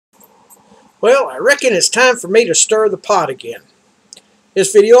Well, I reckon it's time for me to stir the pot again.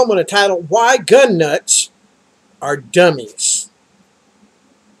 This video I'm going to title, Why Gun Nuts Are Dummies.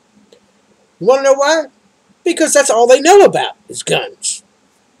 You want to know why? Because that's all they know about is guns.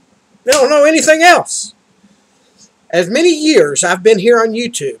 They don't know anything else. As many years I've been here on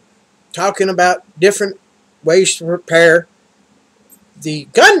YouTube talking about different ways to prepare, the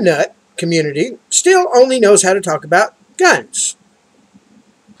gun nut community still only knows how to talk about guns.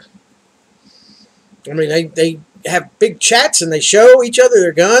 I mean, they have big chats and they show each other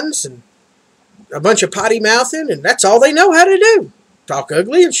their guns and a bunch of potty mouthing, and that's all they know how to do. Talk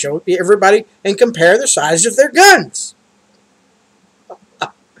ugly and show everybody and compare the size of their guns.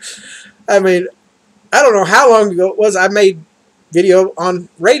 I mean, I don't know how long ago it was I made video on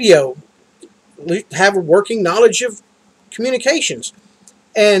radio, have a working knowledge of communications.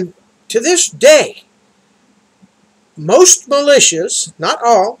 And to this day, most militias, not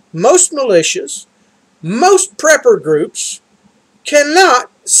all, most militias, most prepper groups cannot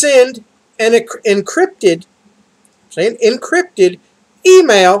send an encrypted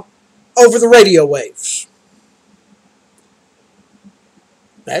email over the radio waves.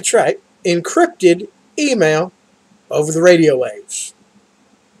 That's right, encrypted email over the radio waves.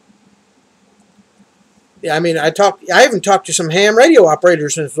 Yeah, I mean, I even talked to some ham radio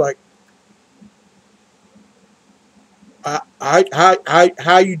operators, and it's like, how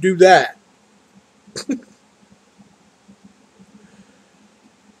you do that?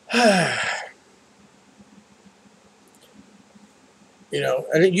 You know,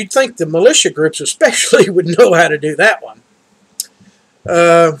 and you'd think the militia groups especially would know how to do that one.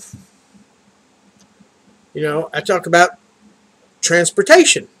 You know, I talk about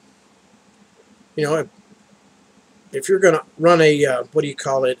transportation. You know, if you're going to run a, what do you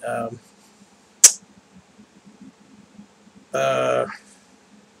call it,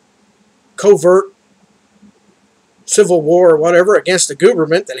 covert civil war or whatever against the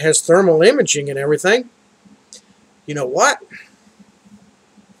government that has thermal imaging and everything, you know what?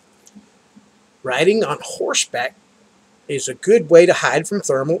 Riding on horseback is a good way to hide from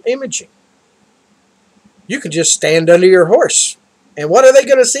thermal imaging. You can just stand under your horse, and what are they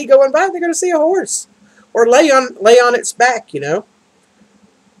going to see going by? They're going to see a horse, or lay on its back. You know,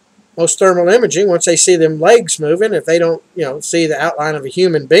 most thermal imaging, once they see them legs moving, if they don't, you know, see the outline of a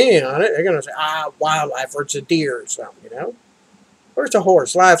human being on it, they're going to say, wildlife, or it's a deer or something, you know, or it's a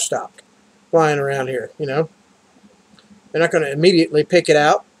horse, livestock flying around here. You know, they're not going to immediately pick it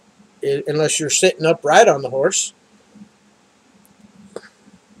out unless you're sitting upright on the horse.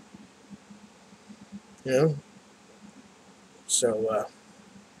 You know, so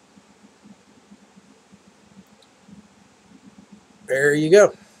there you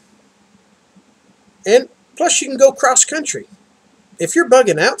go. And plus you can go cross country. If you're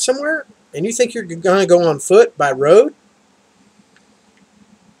bugging out somewhere and you think you're going to go on foot by road,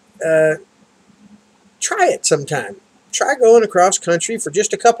 try it sometime. Try going across country for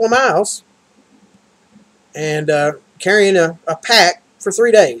just a couple of miles and carrying a pack for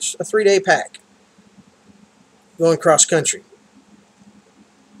 3 days, a 3-day pack, going cross country.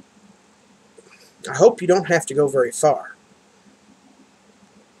 I hope you don't have to go very far.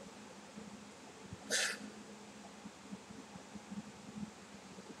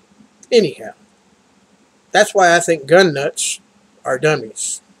 Anyhow, that's why I think gun nuts are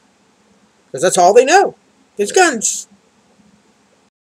dummies. Because that's all they know is guns.